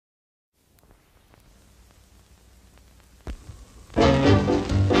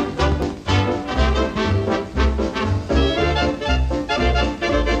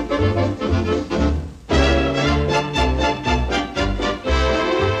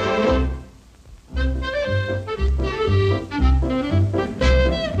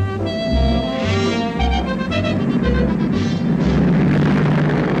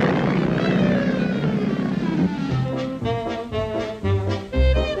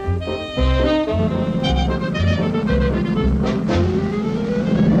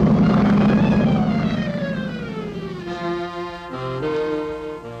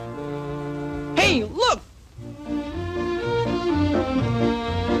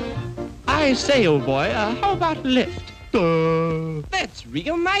I say, old boy, how about a lift? That's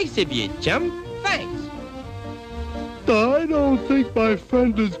real nice of you, chum. Thanks. I don't think my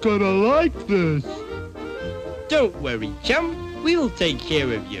friend is gonna like this. Don't worry, chum. We'll take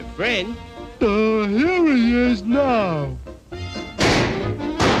care of your friend. Here he is now.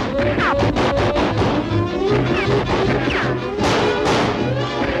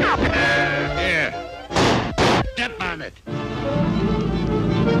 Here. Step on it.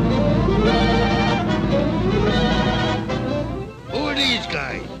 Who are these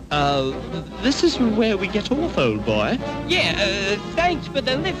guys? This is where we get off, old boy. Yeah, thanks for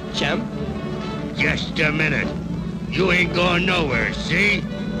the lift, chum. Just a minute. You ain't going nowhere, see?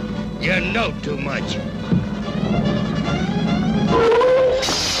 You know too much.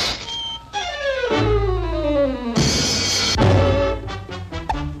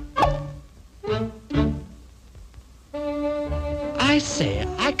 I say,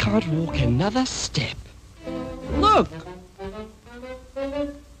 I can't walk another step. Look!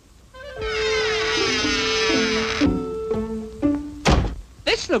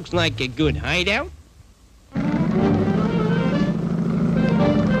 This looks like a good hideout.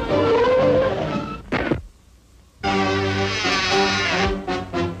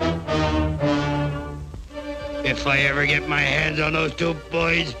 If I ever get my hands on those two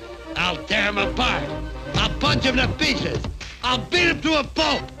boys, I'll tear them apart. I'll punch them to pieces. I'll beat them to a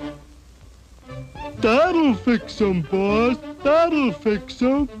pulp. That'll fix him, boss. That'll fix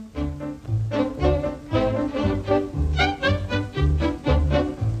him.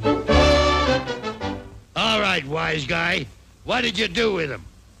 All right, wise guy. What did you do with them?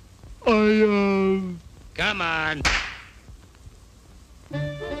 Come on.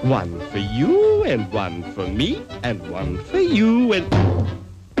 One for you, and one for me, and one for you, and...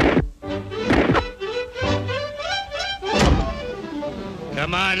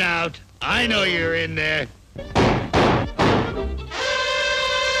 Come on out. I know you're in there.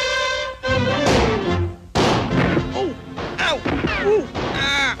 Oh! Ow! Ooh!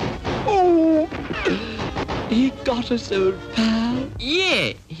 Ah! Oh! He got us, old pal.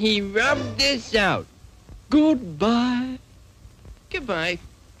 Yeah, he rubbed us out. Goodbye. Goodbye.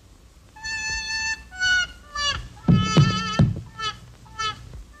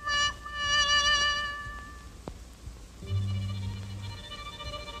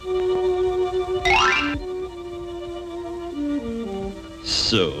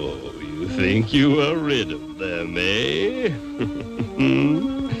 So, you think you are rid of them, eh?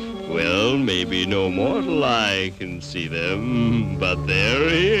 Well, maybe no mortal eye can see them, but they're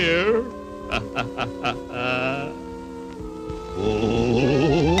here.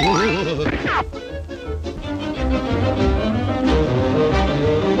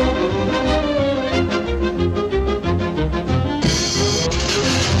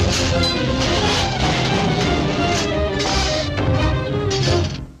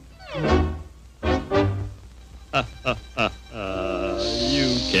 You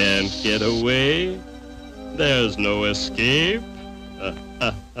can't get away. There's no escape.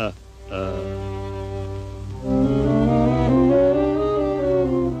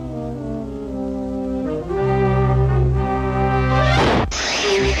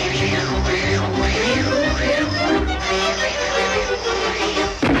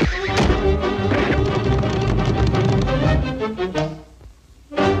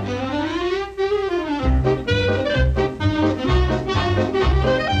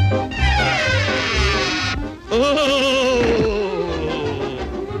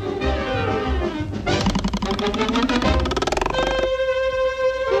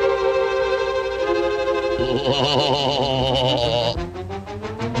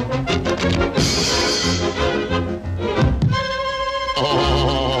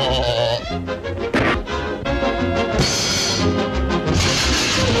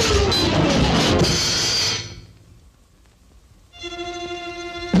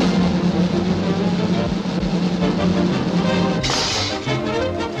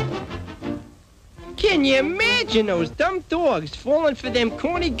 Can you imagine those dumb dogs falling for them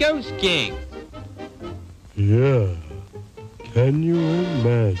corny ghost gigs? Yeah. Can you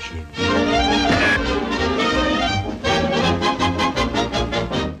imagine?